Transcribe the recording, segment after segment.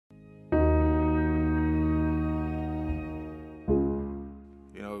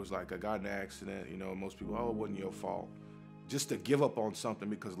was like, I got in an accident, you know, most people, oh, it wasn't your fault. Just to give up on something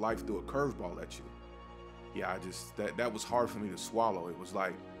because life threw a curveball at you. Yeah, that was hard for me to swallow. It was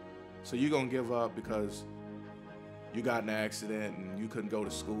like, so you're gonna give up because you got in an accident and you couldn't go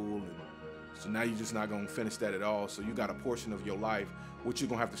to school, and so now you're just not gonna finish that at all. So you got a portion of your life which you're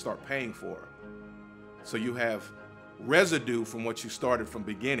gonna have to start paying for. So you have residue from what you started from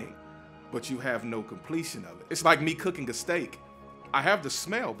beginning, but you have no completion of it. It's like me cooking a steak. I have the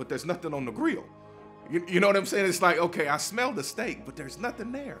smell, but there's nothing on the grill. You know what I'm saying? It's like, okay, I smell the steak, but there's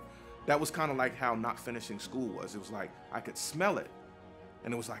nothing there. That was kind of like how not finishing school was. It was like, I could smell it.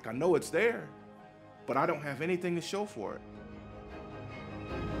 And it was like, I know it's there, but I don't have anything to show for it.